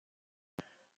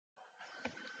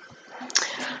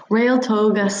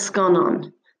Réaltóga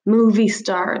Scannán, movie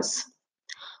stars.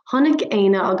 Tháinig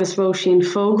Éine agus Róisín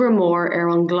fógra mór ar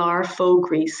an gláir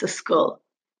fógraí sa scoil.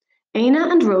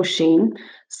 Éine and Róisín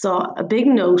saw a big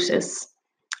notice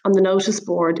on the notice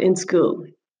board in school.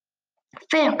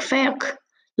 Féach, féach,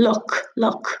 look,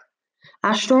 look.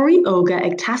 Aistóirí óga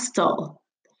ag teastáil.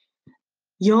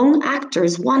 Young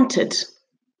actors wanted.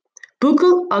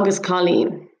 Buachail agus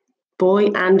Colleen, boy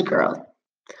and girl.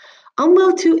 An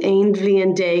bhfuil tú aon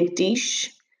bhliain 10 d'aois?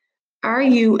 Are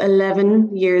you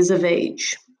 11 years of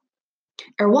age?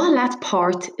 Ar what leat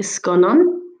part is Scannán?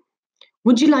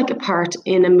 Would you like a part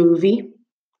in a movie?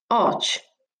 Áit,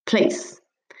 place.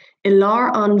 I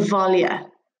lár an bhaile,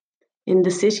 in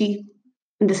the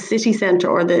city centre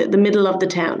or the middle of the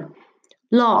town.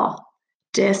 Lá,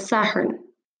 de Saturn,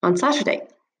 on Saturday.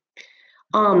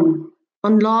 An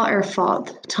lá ar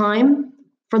fad, time,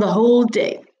 for the whole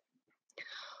day.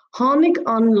 Tháinig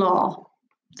an lá,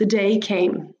 the day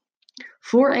came.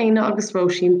 Fuair Éine agus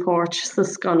Róisín páirt sa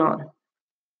Scannán.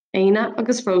 Éine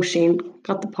agus Róisín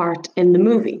got the part in the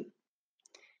movie.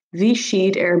 Bhí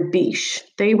siad ar bís.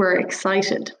 They were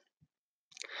excited.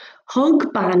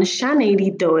 Thug ban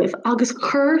seanéadí dóibh agus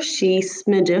chur sí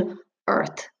smide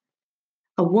earth.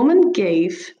 A woman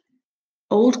gave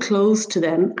old clothes to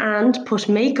them and put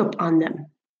makeup on them.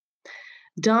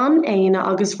 Don Éine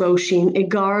agus Róisín I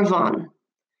garbhán.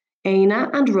 Éine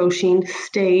and Róisín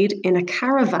stayed in a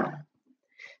caravan.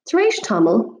 Tar éis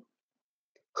tamil,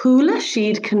 chúla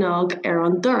siad cannag ar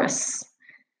an doras.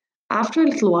 After a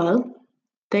little while,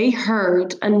 they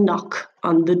heard a knock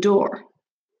on the door.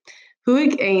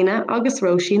 Thuaigh Éine agus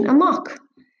Róisín amach.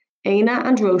 Éine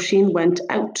and Róisín went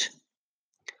out.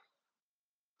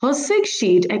 Thosaigh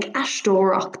siad ag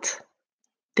aistóireacht.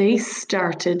 They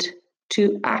started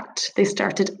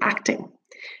acting.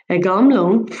 Ag am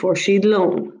lón fuair siad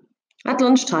lón. At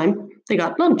lunchtime, they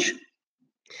got lunch.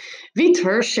 Bhí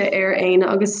tuirse ar Éine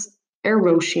agus ar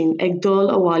Róisín ag dul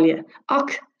abhaile,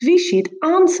 ach bhí siad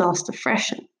ansásta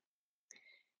freisin.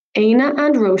 Éine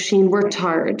and Róisín were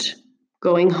tired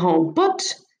going home,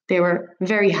 but they were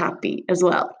very happy as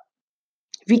well.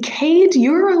 Bhí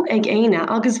 €100 ag Éine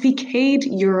agus bhí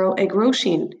 €100 ag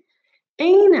Róisín.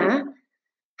 Éine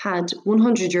had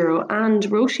 €100 and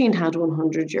Róisín had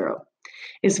 €100.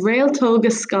 Is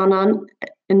Réaltóga Scannán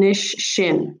inis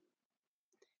sin.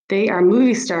 They are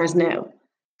movie stars now,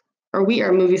 or we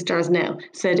are movie stars now,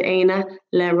 said Éine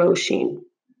le Róisín.